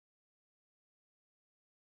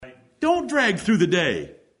Don't drag through the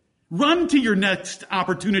day. Run to your next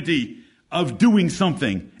opportunity of doing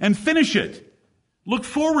something and finish it. Look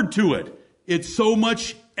forward to it. It's so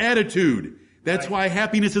much attitude. That's why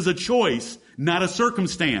happiness is a choice, not a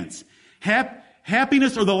circumstance.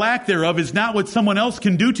 Happiness or the lack thereof is not what someone else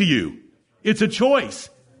can do to you. It's a choice.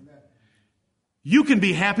 You can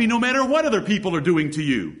be happy no matter what other people are doing to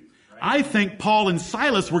you. I think Paul and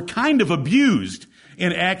Silas were kind of abused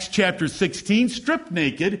in Acts chapter 16, stripped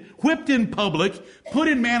naked, whipped in public, put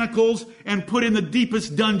in manacles, and put in the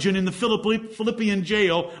deepest dungeon in the Philippian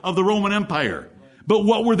jail of the Roman Empire. But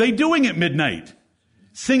what were they doing at midnight?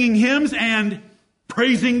 Singing hymns and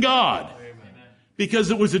praising God. Because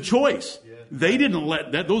it was a choice. They didn't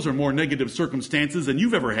let that. Those are more negative circumstances than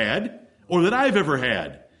you've ever had or that I've ever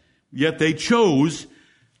had. Yet they chose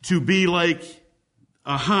to be like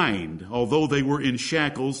a hind, although they were in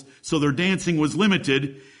shackles, so their dancing was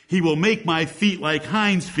limited. He will make my feet like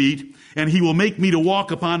hinds' feet, and he will make me to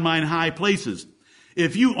walk upon mine high places.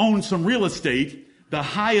 If you owned some real estate, the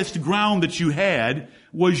highest ground that you had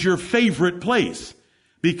was your favorite place,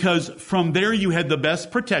 because from there you had the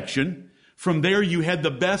best protection. From there you had the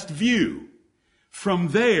best view. From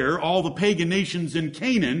there, all the pagan nations in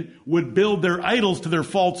Canaan would build their idols to their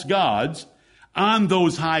false gods. On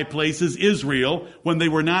those high places, Israel, when they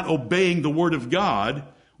were not obeying the word of God,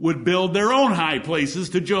 would build their own high places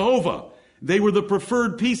to Jehovah. They were the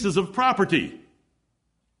preferred pieces of property.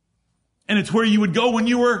 And it's where you would go when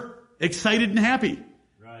you were excited and happy.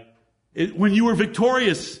 Right. When you were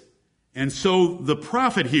victorious. And so the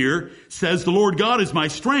prophet here says, the Lord God is my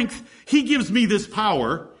strength. He gives me this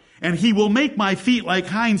power, and he will make my feet like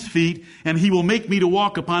hinds' feet, and he will make me to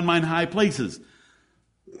walk upon mine high places.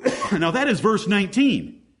 Now that is verse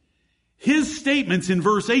 19. His statements in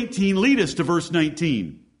verse 18 lead us to verse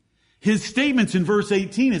 19. His statements in verse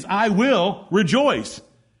 18 is, I will rejoice.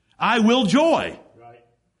 I will joy. Right.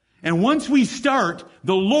 And once we start,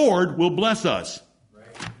 the Lord will bless us.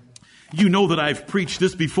 Right. You know that I've preached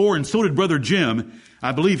this before, and so did Brother Jim.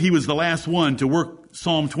 I believe he was the last one to work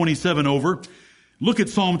Psalm 27 over. Look at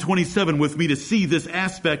Psalm 27 with me to see this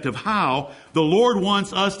aspect of how the Lord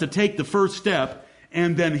wants us to take the first step,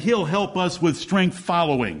 and then he'll help us with strength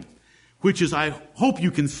following, which is, I hope you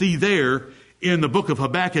can see there in the book of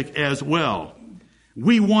Habakkuk as well.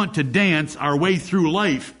 We want to dance our way through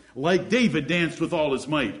life like David danced with all his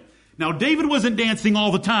might. Now, David wasn't dancing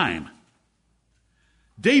all the time.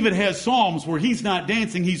 David has psalms where he's not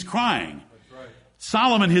dancing, he's crying. That's right.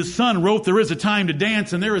 Solomon, his son, wrote, there is a time to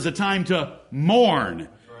dance and there is a time to mourn.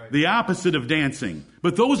 That's right. The opposite of dancing.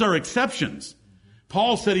 But those are exceptions.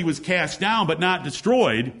 Paul said he was cast down but not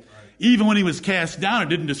destroyed. Right. Even when he was cast down, it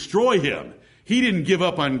didn't destroy him. He didn't give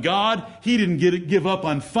up on God. He didn't give up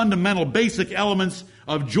on fundamental basic elements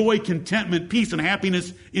of joy, contentment, peace, and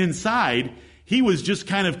happiness inside. He was just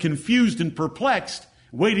kind of confused and perplexed,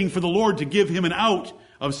 waiting for the Lord to give him an out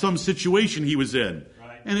of some situation he was in.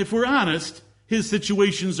 Right. And if we're honest, his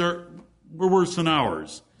situations were worse than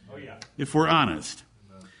ours. Oh, yeah. If we're honest.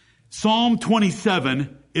 Amen. Psalm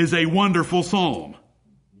 27 is a wonderful psalm.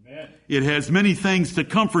 Amen. It has many things to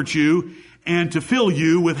comfort you and to fill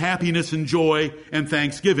you with happiness and joy and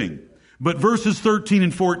thanksgiving. But verses 13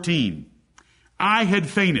 and 14, I had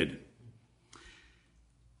fainted.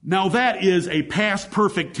 Now that is a past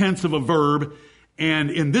perfect tense of a verb, and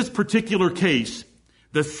in this particular case,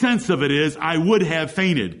 the sense of it is, I would have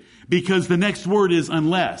fainted, because the next word is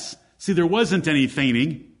unless. See, there wasn't any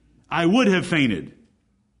fainting. I would have fainted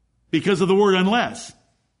because of the word unless.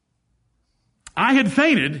 I had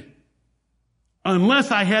fainted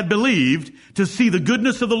unless I had believed to see the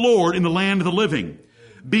goodness of the Lord in the land of the living.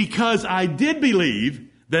 Because I did believe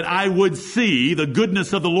that I would see the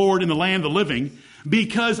goodness of the Lord in the land of the living,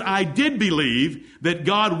 because I did believe that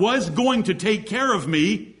God was going to take care of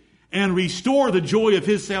me and restore the joy of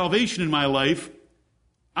his salvation in my life,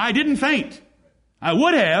 I didn't faint. I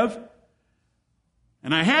would have,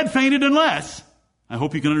 and I had fainted unless. I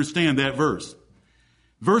hope you can understand that verse.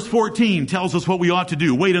 Verse 14 tells us what we ought to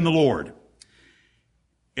do. Wait on the Lord.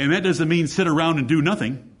 And that doesn't mean sit around and do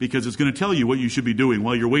nothing, because it's going to tell you what you should be doing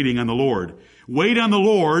while you're waiting on the Lord. Wait on the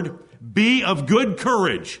Lord. Be of good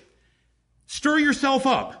courage. Stir yourself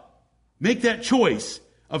up. Make that choice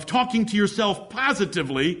of talking to yourself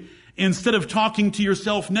positively instead of talking to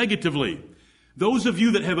yourself negatively. Those of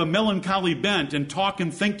you that have a melancholy bent and talk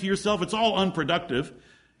and think to yourself, it's all unproductive.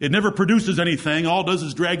 It never produces anything. All it does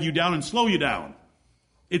is drag you down and slow you down.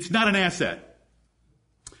 It's not an asset.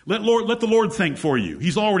 Let the Lord think for you.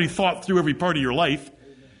 He's already thought through every part of your life.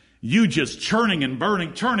 You just churning and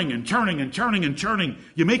burning, churning and churning and churning and churning.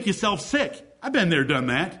 You make yourself sick. I've been there, done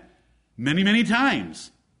that many, many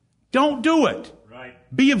times. Don't do it. Right.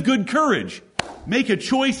 Be of good courage. Make a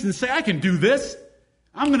choice and say, I can do this.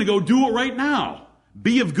 I'm going to go do it right now.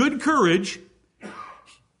 Be of good courage,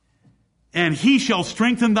 and he shall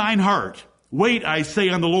strengthen thine heart. Wait, I say,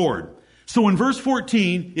 on the Lord. So in verse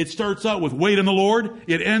 14, it starts out with wait on the Lord.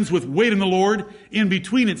 It ends with wait on the Lord. In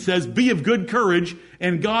between it says, be of good courage,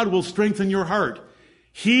 and God will strengthen your heart.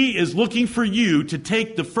 He is looking for you to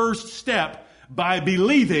take the first step by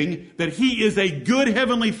believing that he is a good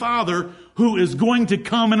heavenly Father who is going to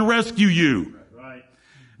come and rescue you. Right.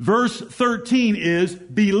 Verse 13 is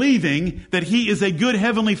believing that he is a good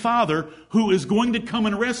heavenly Father who is going to come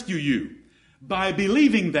and rescue you. By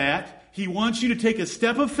believing that, he wants you to take a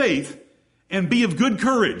step of faith and be of good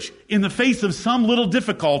courage in the face of some little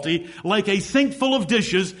difficulty, like a sink full of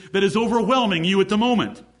dishes that is overwhelming you at the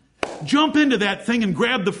moment. Jump into that thing and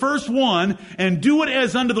grab the first one and do it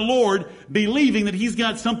as unto the Lord, believing that he's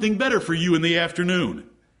got something better for you in the afternoon.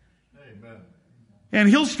 Amen. And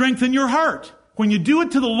he'll strengthen your heart. When you do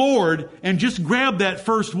it to the Lord and just grab that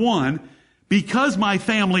first one, because my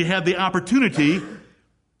family had the opportunity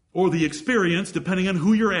or the experience, depending on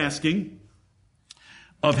who you're asking,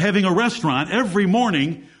 of having a restaurant every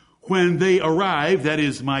morning when they arrived, that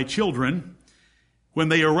is my children, when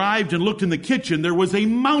they arrived and looked in the kitchen, there was a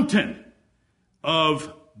mountain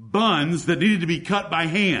of buns that needed to be cut by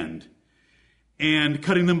hand. And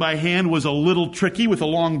cutting them by hand was a little tricky with a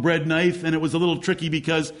long bread knife, and it was a little tricky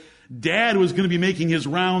because Dad was going to be making his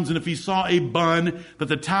rounds, and if he saw a bun that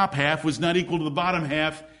the top half was not equal to the bottom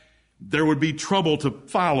half, there would be trouble to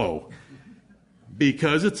follow,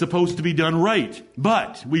 because it's supposed to be done right.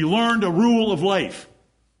 But we learned a rule of life.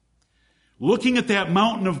 Looking at that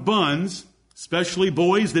mountain of buns, especially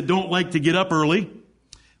boys that don't like to get up early,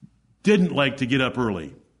 didn't like to get up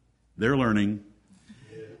early. They're learning.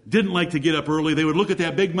 Didn't like to get up early. They would look at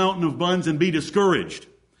that big mountain of buns and be discouraged.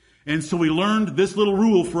 And so we learned this little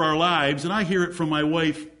rule for our lives, and I hear it from my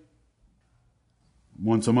wife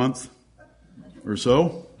once a month or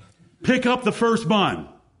so. Pick up the first bun.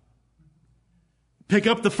 Pick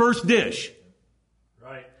up the first dish.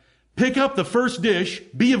 Right. Pick up the first dish.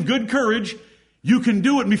 Be of good courage. You can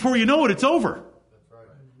do it, and before you know it, it's over. That's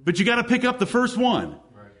right. But you got to pick up the first one.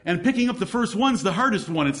 Right. And picking up the first one's the hardest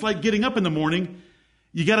one. It's like getting up in the morning.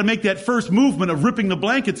 You got to make that first movement of ripping the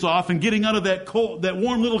blankets off and getting out of that cold, that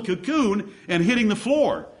warm little cocoon and hitting the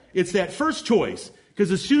floor. It's that first choice.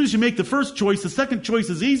 Because as soon as you make the first choice, the second choice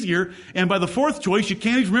is easier. And by the fourth choice, you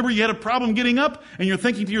can't even remember you had a problem getting up. And you're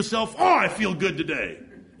thinking to yourself, oh, I feel good today.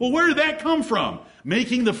 Well, where did that come from?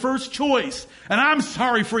 Making the first choice. And I'm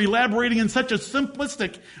sorry for elaborating in such a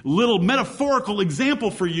simplistic little metaphorical example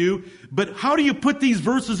for you. But how do you put these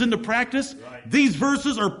verses into practice? Right. These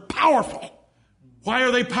verses are powerful. Why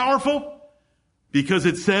are they powerful? Because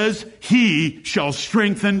it says, he shall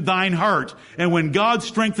strengthen thine heart. And when God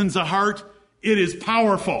strengthens a heart, it is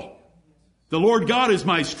powerful. The Lord God is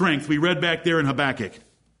my strength. We read back there in Habakkuk.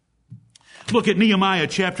 Look at Nehemiah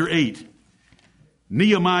chapter 8.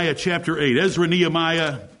 Nehemiah chapter 8. Ezra,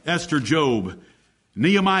 Nehemiah, Esther, Job.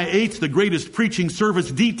 Nehemiah 8's the greatest preaching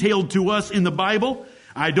service detailed to us in the Bible.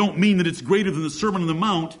 I don't mean that it's greater than the Sermon on the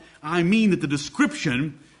Mount. I mean that the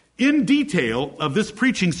description in detail of this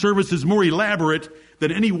preaching service is more elaborate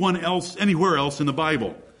than anywhere else in the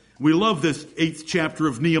Bible. We love this 8th chapter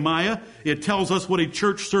of Nehemiah. It tells us what a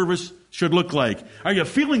church service should look like. Are you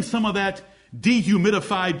feeling some of that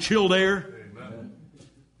dehumidified, chilled air? Amen.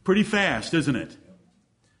 Pretty fast, isn't it?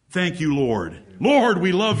 Thank you, Lord. Lord,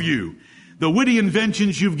 we love you. The witty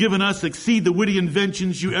inventions you've given us exceed the witty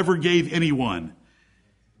inventions you ever gave anyone.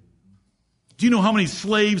 Do you know how many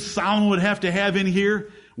slaves Solomon would have to have in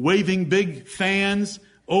here, waving big fans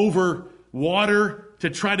over water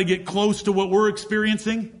to try to get close to what we're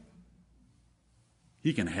experiencing?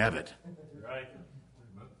 He can have it. Right.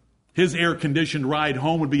 His air-conditioned ride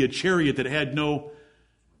home would be a chariot that had no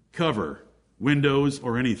cover, windows,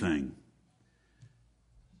 or anything.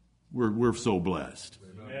 We're so blessed.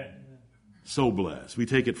 Amen. So blessed. We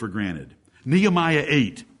take it for granted. Nehemiah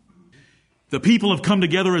 8. The people have come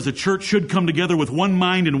together as a church should come together with one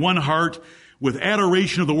mind and one heart, with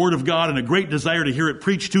adoration of the Word of God and a great desire to hear it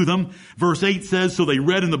preached to them. Verse 8 says, so they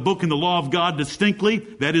read in the book and the law of God distinctly,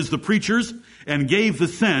 that is the preachers, and gave the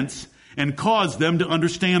sense and caused them to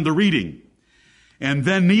understand the reading. And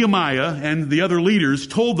then Nehemiah and the other leaders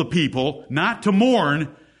told the people not to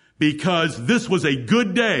mourn, because this was a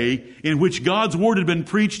good day in which God's Word had been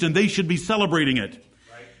preached and they should be celebrating it.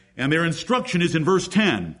 Right. And their instruction is in verse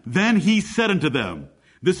 10. Then he said unto them,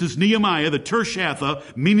 this is Nehemiah the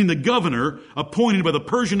Tirshatha, meaning the governor appointed by the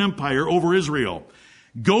Persian Empire over Israel.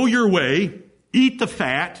 Go your way, eat the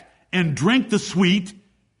fat, and drink the sweet,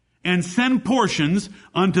 and send portions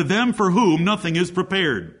unto them for whom nothing is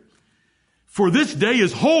prepared. For this day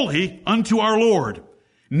is holy unto our Lord.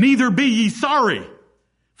 Neither be ye sorry,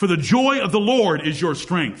 for the joy of the Lord is your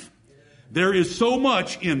strength. There is so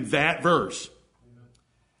much in that verse.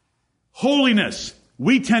 Holiness,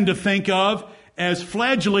 we tend to think of as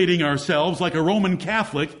flagellating ourselves like a Roman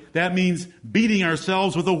Catholic. That means beating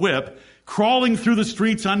ourselves with a whip, crawling through the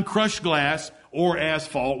streets on crushed glass or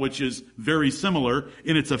asphalt, which is very similar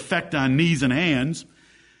in its effect on knees and hands.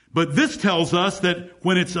 But this tells us that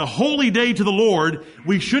when it's a holy day to the Lord,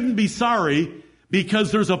 we shouldn't be sorry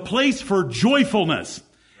because there's a place for joyfulness.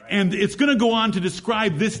 And it's going to go on to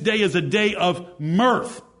describe this day as a day of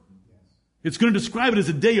mirth. It's going to describe it as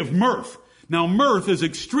a day of mirth. Now, mirth is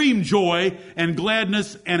extreme joy and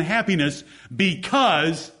gladness and happiness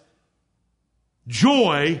because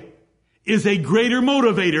joy is a greater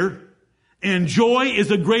motivator and joy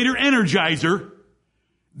is a greater energizer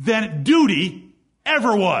than duty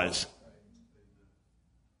ever was.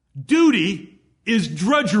 Duty is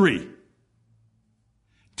drudgery.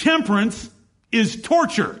 Temperance is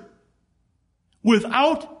torture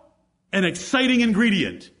without an exciting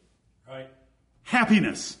ingredient. Right.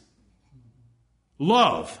 Happiness,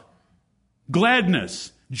 love,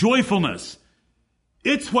 gladness, joyfulness.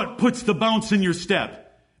 It's what puts the bounce in your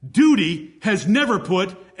step. Duty has never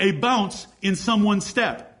put a bounce in someone's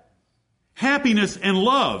step. Happiness and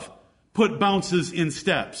love put bounces in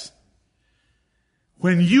steps.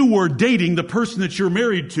 When you were dating the person that you're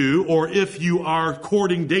married to, or if you are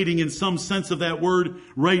courting, dating in some sense of that word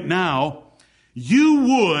right now, you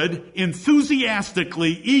would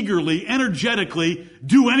enthusiastically, eagerly, energetically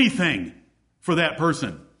do anything for that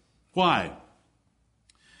person. Why?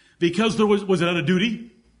 Because there was it out of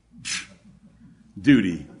duty?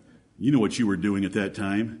 Duty. You know what you were doing at that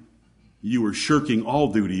time. You were shirking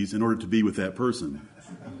all duties in order to be with that person.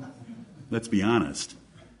 Let's be honest.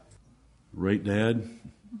 Right, Dad?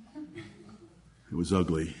 It was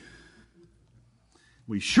ugly.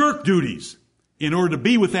 We shirk duties in order to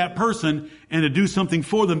be with that person and to do something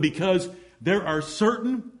for them because there are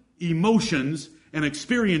certain emotions and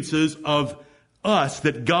experiences of us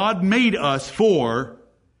that God made us for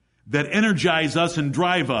that energize us and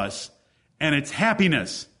drive us. And it's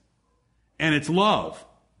happiness. And it's love.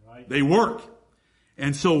 Right. They work.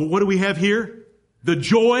 And so what do we have here? The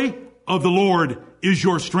joy of the Lord is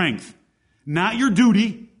your strength. Not your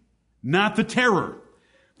duty, not the terror.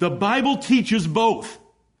 The Bible teaches both.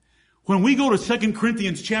 When we go to 2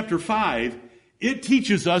 Corinthians chapter 5, it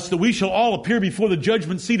teaches us that we shall all appear before the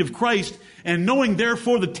judgment seat of Christ, and knowing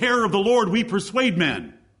therefore the terror of the Lord, we persuade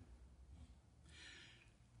men.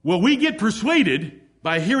 Well, we get persuaded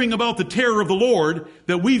by hearing about the terror of the Lord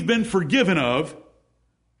that we've been forgiven of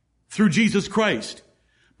through Jesus Christ.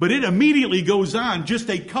 But it immediately goes on just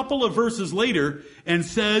a couple of verses later and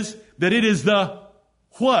says that it is the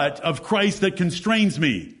what of Christ that constrains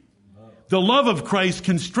me. The love of Christ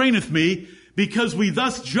constraineth me, because we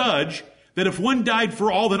thus judge that if one died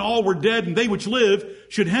for all, then all were dead, and they which live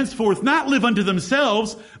should henceforth not live unto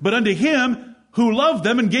themselves, but unto him who loved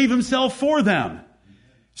them and gave himself for them.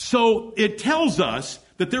 So it tells us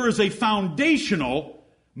that there is a foundational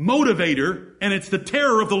motivator, and it's the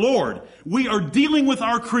terror of the Lord. We are dealing with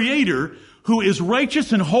our Creator, who is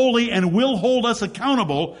righteous and holy and will hold us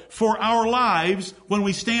accountable for our lives when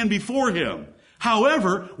we stand before him.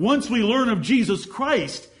 However, once we learn of Jesus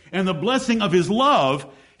Christ and the blessing of his love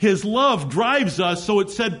drives us. So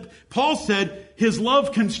Paul said, his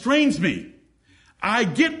love constrains me. I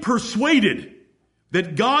get persuaded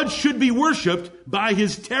that God should be worshiped by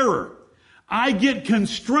his terror. I get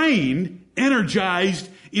constrained, energized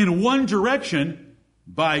in one direction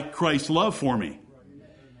by Christ's love for me.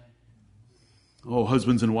 Oh,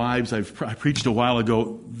 husbands and wives, I preached a while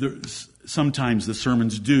ago. Sometimes the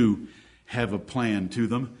sermons do have a plan to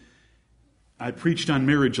them. I preached on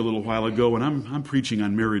marriage a little while ago, and I'm preaching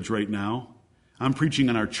on marriage right now. I'm preaching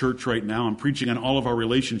on our church right now. I'm preaching on all of our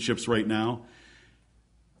relationships right now.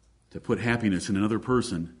 To put happiness in another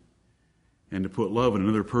person and to put love in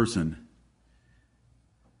another person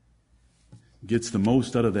gets the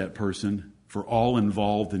most out of that person for all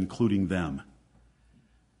involved, including them.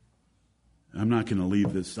 I'm not going to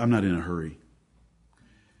leave this. I'm not in a hurry.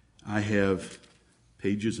 I have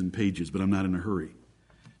pages and pages, but I'm not in a hurry.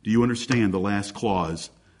 Do you understand the last clause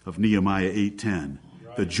of Nehemiah 8:10?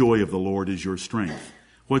 Right. The joy of the Lord is your strength.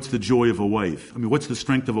 What's the joy of a wife? What's the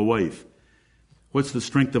strength of a wife? What's the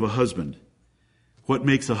strength of a husband? What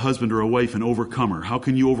makes a husband or a wife an overcomer? How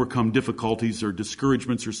can you overcome difficulties or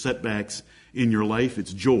discouragements or setbacks in your life?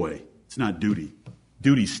 It's joy. It's not duty.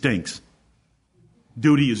 Duty stinks.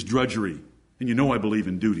 Duty is drudgery. And you know I believe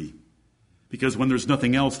in duty. Because when there's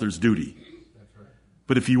nothing else, there's duty. That's right.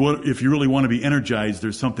 But if you really want to be energized,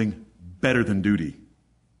 there's something better than duty.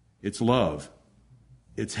 It's love.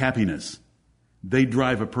 It's happiness. They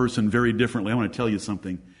drive a person very differently. I want to tell you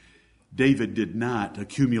something. David did not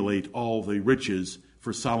accumulate all the riches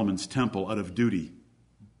for Solomon's temple out of duty,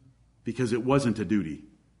 because it wasn't a duty.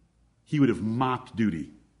 He would have mocked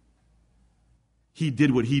duty. He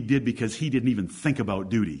did what he did because he didn't even think about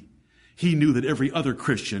duty. He knew that every other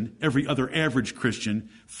Christian, every other average Christian,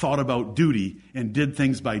 thought about duty and did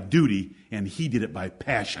things by duty, and he did it by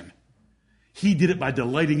passion. He did it by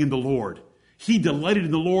delighting in the Lord. He delighted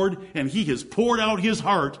in the Lord, and he has poured out his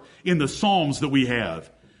heart in the Psalms that we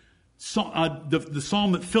have. The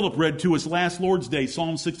Psalm that Philip read to us last Lord's Day,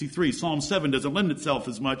 Psalm 63. Psalm 7 doesn't lend itself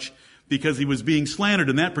as much because he was being slandered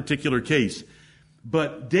in that particular case.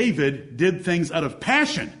 But David did things out of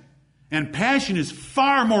passion. And passion is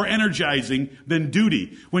far more energizing than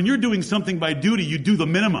duty. When you're doing something by duty, you do the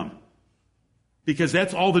minimum, because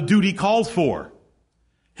that's all the duty calls for.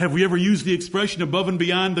 Have we ever used the expression above and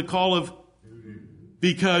beyond the call of duty?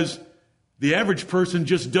 Because the average person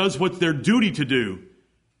just does what's their duty to do.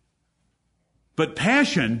 But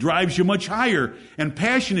passion drives you much higher. And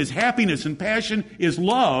passion is happiness, and passion is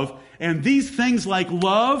love. And these things like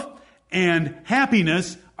love and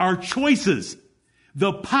happiness are choices.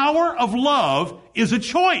 The power of love is a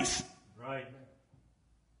choice. Right.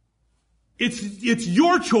 It's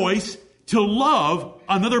your choice to love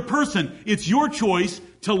another person. It's your choice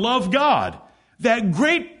to love God. That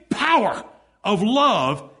great power of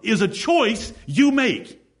love is a choice you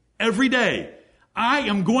make every day. I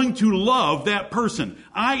am going to love that person.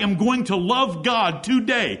 I am going to love God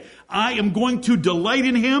today. I am going to delight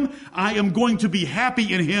in Him. I am going to be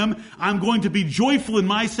happy in Him. I'm going to be joyful in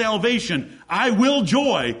my salvation. I will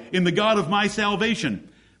joy in the God of my salvation.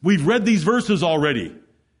 We've read these verses already.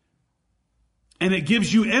 And it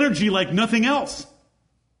gives you energy like nothing else.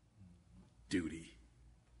 Duty.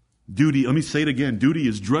 Duty, let me say it again. Duty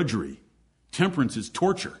is drudgery. Temperance is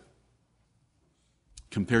torture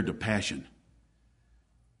compared to passion.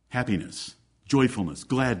 Happiness, joyfulness,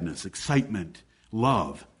 gladness, excitement,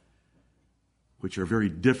 love, which are very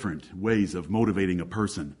different ways of motivating a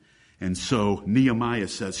person. And so Nehemiah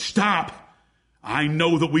says, stop! I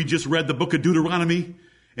know that we just read the book of Deuteronomy,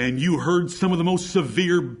 and you heard some of the most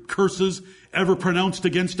severe curses ever pronounced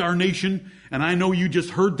against our nation, and I know you just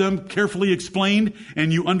heard them carefully explained,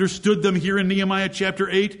 and you understood them here in Nehemiah chapter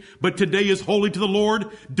 8, but today is holy to the Lord.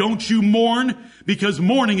 Don't you mourn, because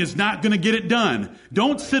mourning is not going to get it done.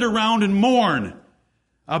 Don't sit around and mourn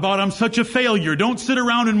about I'm such a failure. Don't sit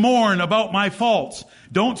around and mourn about my faults.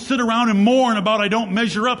 Don't sit around and mourn about I don't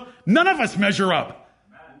measure up. None of us measure up.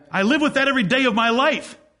 I live with that every day of my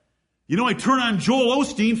life. You know, I turn on Joel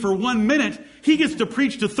Osteen for 1 minute. He gets to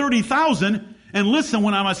preach to 30,000. And listen,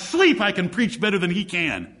 when I'm asleep, I can preach better than he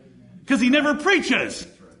can. Because he never preaches.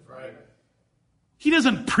 He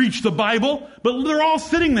doesn't preach the Bible, but they're all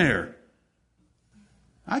sitting there.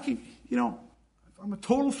 I'm a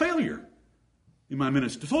total failure in my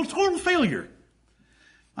ministry. Total failure.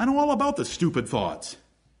 I know all about the stupid thoughts.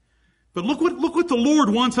 But look what the Lord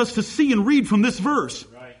wants us to see and read from this verse.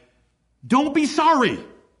 Right. Don't be sorry.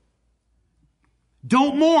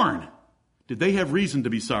 Don't mourn. Did they have reason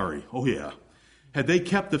to be sorry? Oh, yeah. Had they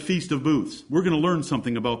kept the Feast of Booths? We're going to learn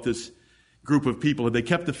something about this group of people. Had they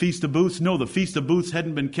kept the Feast of Booths? No, the Feast of Booths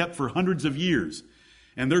hadn't been kept for hundreds of years.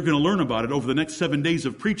 And they're going to learn about it over the next 7 days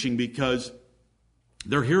of preaching, because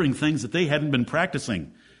they're hearing things that they hadn't been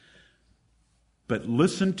practicing. But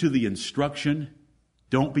listen to the instruction.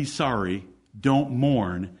 Don't be sorry. Don't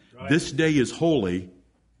mourn. Right. This day is holy.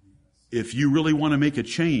 If you really want to make a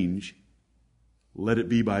change, let it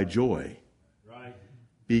be by joy. Right.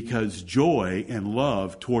 Because joy and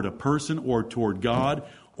love toward a person or toward God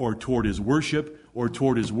or toward His worship or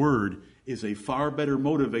toward His word is a far better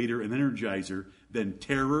motivator and energizer than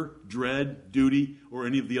terror, dread, duty, or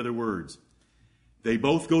any of the other words. They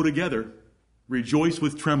both go together. Rejoice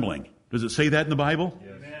with trembling. Does it say that in the Bible?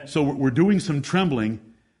 Yes. So we're doing some trembling,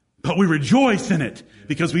 but we rejoice in it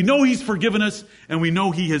because we know He's forgiven us and we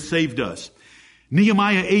know He has saved us.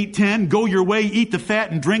 Nehemiah 8:10, go your way, eat the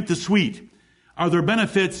fat and drink the sweet. Are there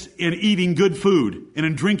benefits in eating good food and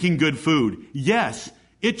in drinking good food? Yes,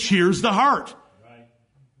 it cheers the heart. Right.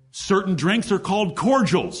 Certain drinks are called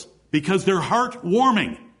cordials because they're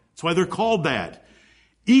heart-warming. That's why they're called that.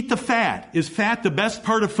 Eat the fat. Is fat the best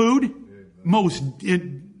part of food?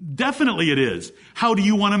 Definitely it is. How do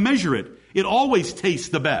you want to measure it? It always tastes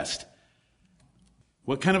the best.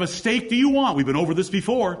 What kind of a steak do you want? We've been over this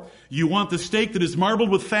before. You want the steak that is marbled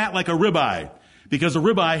with fat like a ribeye. because a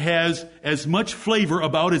ribeye has as much flavor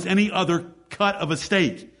about as any other cut of a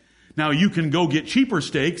steak. Now, you can go get cheaper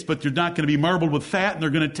steaks, but they're not going to be marbled with fat, and they're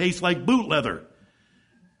going to taste like boot leather.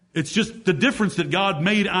 It's just the difference that God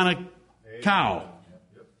made on a cow.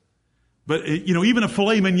 But, even a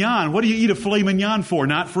filet mignon, what do you eat a filet mignon for?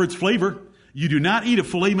 Not for its flavor. You do not eat a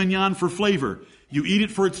filet mignon for flavor. You eat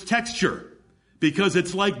it for its texture, because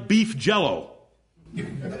it's like beef jello.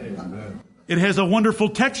 It has a wonderful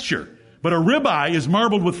texture. But a ribeye is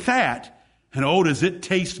marbled with fat, and oh, does it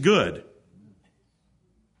taste good.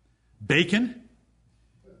 Bacon?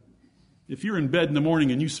 If you're in bed in the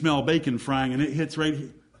morning and you smell bacon frying and it hits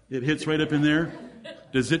right up in there,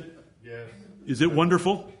 is it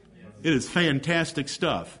wonderful? It is fantastic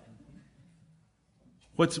stuff.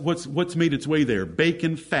 What's made its way there?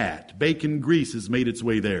 Bacon fat. Bacon grease has made its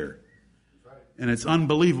way there. And it's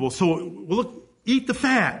unbelievable. So, look, eat the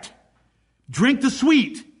fat. Drink the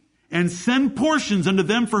sweet. And send portions unto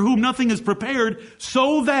them for whom nothing is prepared,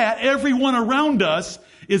 so that everyone around us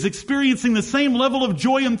is experiencing the same level of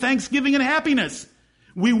joy and thanksgiving and happiness.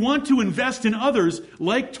 We want to invest in others,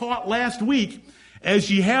 like taught last week, as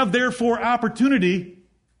ye have therefore opportunity,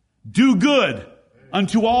 do good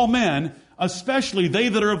unto all men, especially they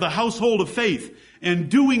that are of the household of faith. And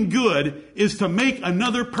doing good is to make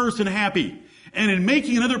another person happy. And in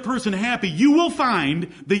making another person happy, you will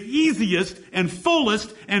find the easiest and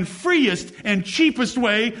fullest and freest and cheapest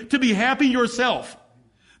way to be happy yourself.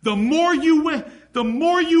 The more you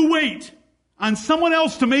wait on someone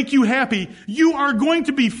else to make you happy, you are going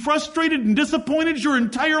to be frustrated and disappointed your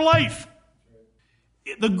entire life.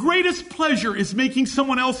 The greatest pleasure is making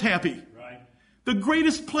someone else happy. Right. The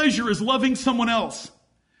greatest pleasure is loving someone else,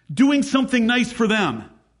 doing something nice for them.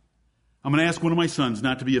 I'm going to ask one of my sons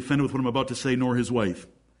not to be offended with what I'm about to say, nor his wife.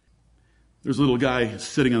 There's a little guy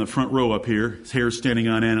sitting on the front row up here. His hair's standing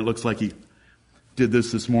on end. It looks like he did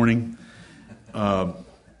this morning.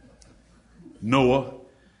 Noah,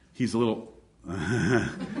 he's a little...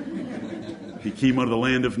 he came out of the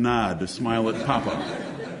land of Nod to smile at Papa.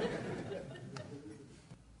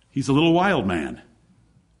 He's a little wild man.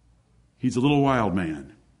 He's a little wild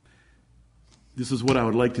man. This is what I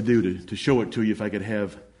would like to do to show it to you if I could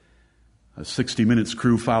have a 60 Minutes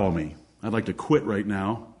crew follow me. I'd like to quit right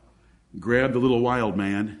now, grab the little wild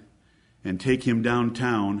man, and take him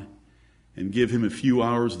downtown and give him a few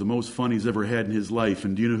hours of the most fun he's ever had in his life.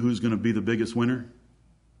 And do you know who's going to be the biggest winner?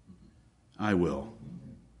 I will.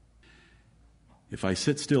 If I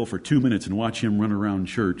sit still for 2 minutes and watch him run around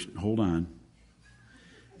church, hold on.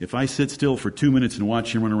 If I sit still for 2 minutes and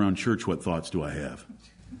watch him run around church, what thoughts do I have?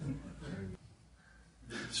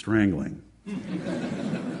 Strangling.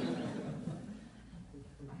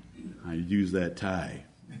 I use that tie.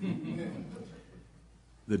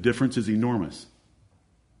 The difference is enormous.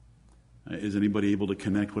 Is anybody able to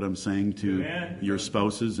connect what I'm saying to your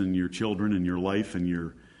spouses and your children and your life and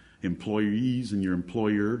your employees and your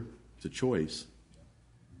employer? It's a choice.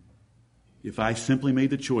 If I simply made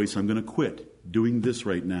the choice, I'm going to quit doing this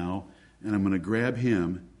right now, and I'm going to grab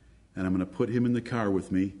him, and I'm going to put him in the car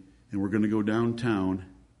with me, and we're going to go downtown,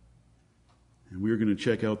 and we're going to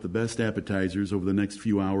check out the best appetizers over the next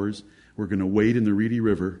few hours. We're going to wade in the Reedy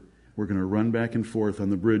River. We're going to run back and forth on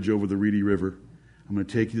the bridge over the Reedy River. I'm going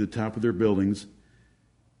to take you to the top of their buildings,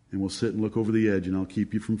 and we'll sit and look over the edge, and I'll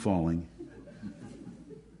keep you from falling.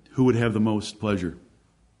 Who would have the most pleasure?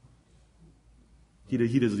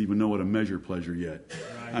 He doesn't even know how to measure pleasure yet.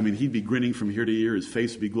 Right. I mean, he'd be grinning from ear to ear. His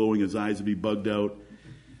face would be glowing. His eyes would be bugged out.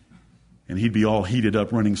 And he'd be all heated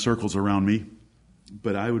up, running circles around me.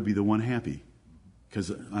 But I would be the one happy. Because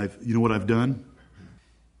you know what I've done?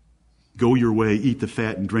 Go your way, eat the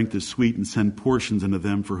fat, and drink the sweet, and send portions unto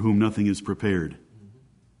them for whom nothing is prepared.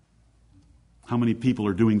 How many people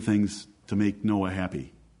are doing things to make Noah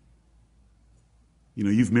happy? You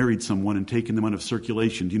know, you've married someone and taken them out of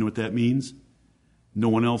circulation. Do you know what that means? No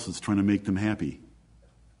one else is trying to make them happy.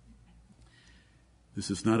 This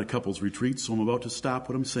is not a couples retreat, so I'm about to stop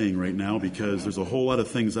what I'm saying right now because there's a whole lot of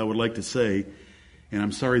things I would like to say, and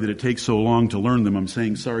I'm sorry that it takes so long to learn them. I'm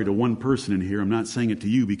saying sorry to one person in here. I'm not saying it to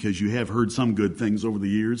you because you have heard some good things over the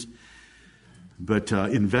years. But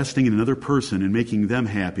investing in another person and making them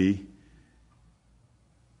happy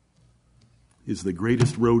is the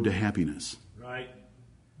greatest road to happiness. Right.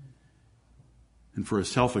 And for a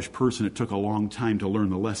selfish person, it took a long time to learn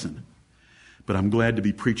the lesson. But I'm glad to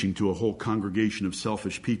be preaching to a whole congregation of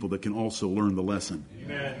selfish people that can also learn the lesson.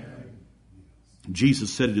 Amen.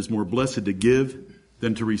 Jesus said it is more blessed to give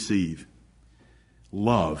than to receive.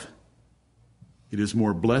 Love. It is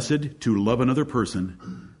more blessed to love another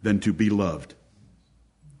person than to be loved.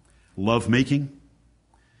 Love making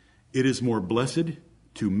It is more blessed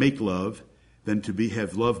to make love than to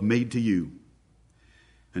have love made to you.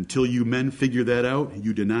 Until you men figure that out,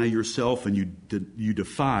 you deny yourself and you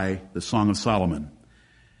defy the Song of Solomon.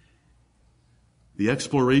 The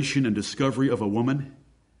exploration and discovery of a woman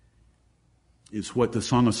is what the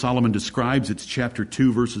Song of Solomon describes. It's chapter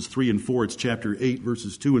 2, verses 3 and 4. It's chapter 8,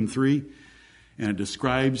 verses 2 and 3. And it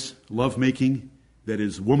describes lovemaking that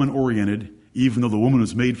is woman-oriented, even though the woman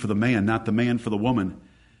was made for the man, not the man for the woman.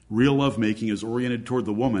 Real lovemaking is oriented toward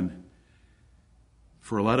the woman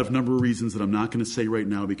for a lot of number of reasons that I'm not going to say right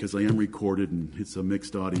now because I am recorded and it's a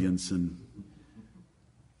mixed audience. And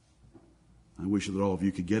I wish that all of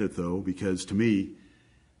you could get it, though, because to me,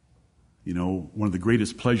 one of the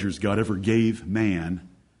greatest pleasures God ever gave man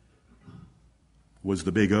was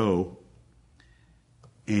the big O.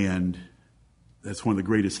 And that's one of the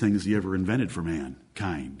greatest things he ever invented for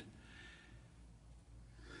mankind.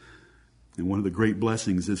 And one of the great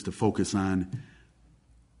blessings is to focus on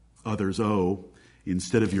others' O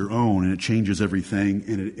instead of your own, and it changes everything,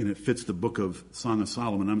 and it fits the book of Song of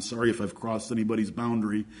Solomon. I'm sorry if I've crossed anybody's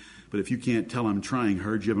boundary, but if you can't tell I'm trying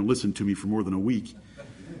hard, you haven't listened to me for more than a week.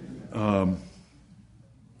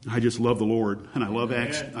 I just love the Lord, and I love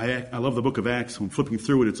Acts. I love the book of Acts. When flipping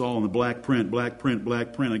through it, it's all in the black print.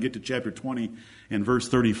 I get to chapter 20 and verse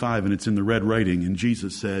 35, and it's in the red writing, and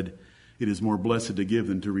Jesus said, "It is more blessed to give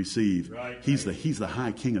than to receive." Right. He's the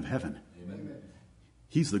high king of heaven.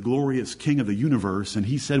 He's the glorious king of the universe, and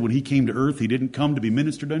he said when he came to earth, he didn't come to be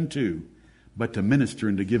ministered unto, but to minister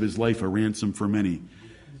and to give his life a ransom for many.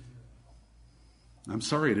 I'm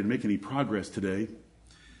sorry I didn't make any progress today,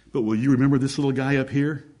 but will you remember this little guy up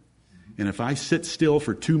here? And if I sit still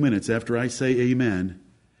for 2 minutes after I say amen,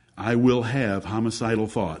 I will have homicidal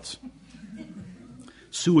thoughts,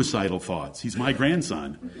 suicidal thoughts. He's my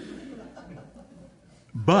grandson.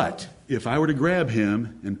 But if I were to grab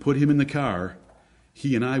him and put him in the car,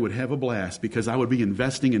 he and I would have a blast because I would be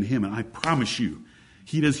investing in him. And I promise you,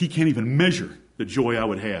 he can't even measure the joy I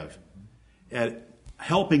would have at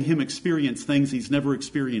helping him experience things he's never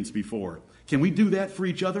experienced before. Can we do that for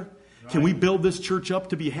each other? Can we build this church up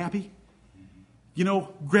to be happy?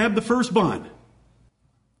 Grab the firstborn.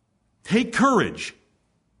 Take courage.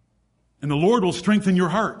 And the Lord will strengthen your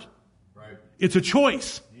heart. Right. It's a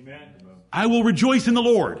choice. Amen. I will rejoice in the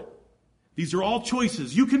Lord. These are all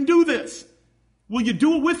choices. You can do this. Will you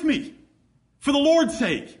do it with me? For the Lord's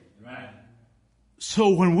sake. Amen. So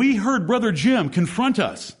when we heard Brother Jim confront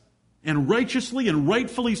us, and righteously and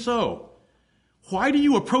rightfully so, why do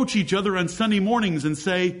you approach each other on Sunday mornings and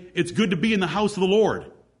say, it's good to be in the house of the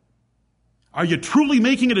Lord? Are you truly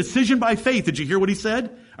making a decision by faith? Did you hear what he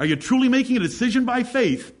said? Are you truly making a decision by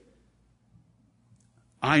faith?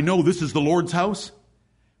 I know this is the Lord's house.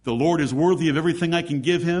 The Lord is worthy of everything I can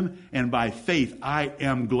give him, and by faith I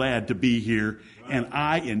am glad to be here, and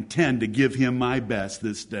I intend to give him my best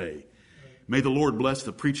this day. May the Lord bless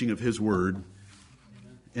the preaching of his word,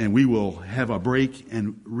 and we will have a break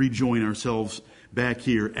and rejoin ourselves back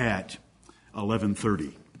here at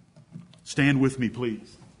 11:30. Stand with me,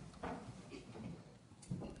 please.